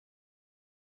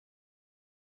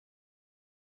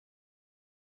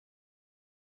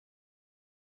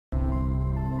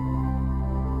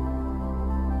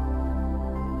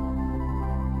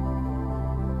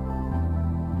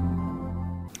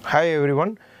Hi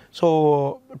everyone.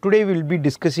 So today we'll be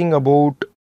discussing about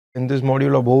in this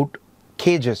module about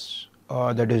cages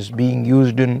that is being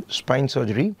used in spine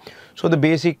surgery. So the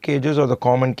basic cages or the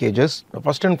common cages.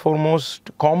 First and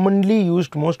foremost,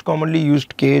 most commonly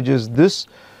used cage is this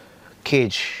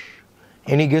cage.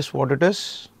 Any guess what it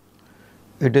is?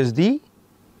 It is the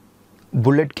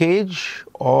bullet cage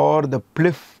or the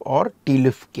PLIF or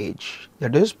TLIF cage,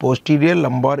 that is posterior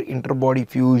lumbar interbody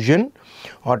fusion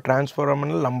or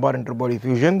transforaminal lumbar interbody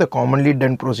fusion, the commonly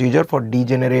done procedure for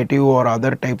degenerative or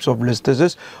other types of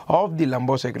listhesis of the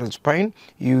lumbosacral spine.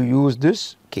 You use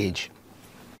this cage.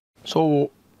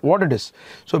 So what it is?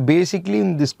 So basically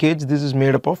in this cage, this is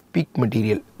made up of PEEK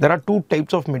material. There are two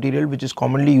types of material which is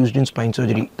commonly used in spine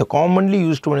surgery. The commonly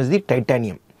used one is the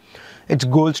titanium. It's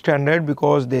gold standard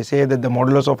because they say that the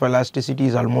modulus of elasticity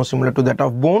is almost similar to that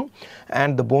of bone,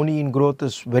 and the bony ingrowth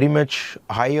is very much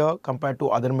higher compared to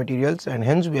other materials, and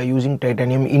hence we are using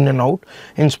titanium in and out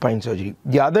in spine surgery.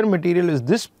 The other material is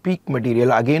this PEEK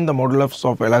material. Again, the modulus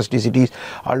of elasticity is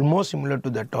almost similar to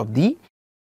that of the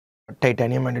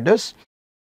titanium, and it is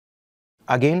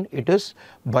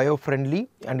bio-friendly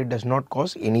and it does not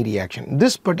cause any reaction.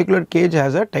 This particular cage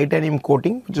has a titanium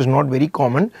coating which is not very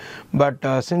common, but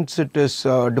since it is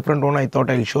a different one, I thought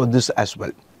I'll show this as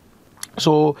well.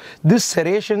 So this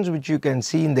serrations which you can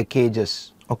see in the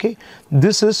cages, okay,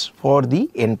 this is for the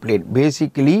end plate.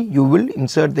 Basically you will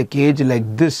insert the cage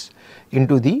like this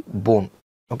into the bone.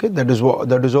 Okay, that is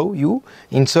how you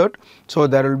insert. So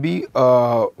there will be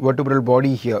a vertebral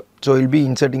body here. So you'll be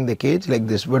inserting the cage like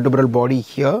this, vertebral body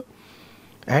here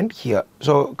and here.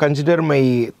 So consider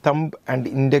my thumb and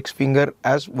index finger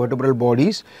as vertebral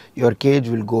bodies. Your cage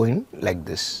will go in like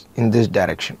this, in this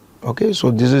direction. Okay, so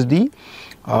this is the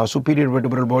superior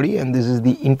vertebral body and this is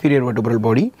the inferior vertebral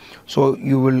body. So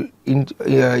you will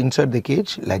insert the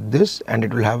cage like this and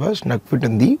it will have a snug fit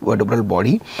in the vertebral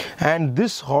body, and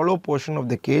this hollow portion of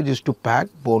the cage is to pack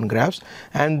bone grafts,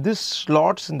 and this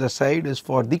slots in the side is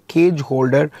for the cage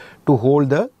holder to hold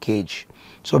the cage.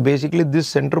 So basically this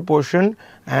center portion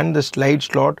and the slide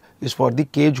slot is for the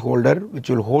cage holder, which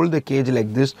will hold the cage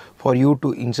like this for you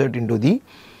to insert into the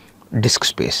disc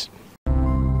space.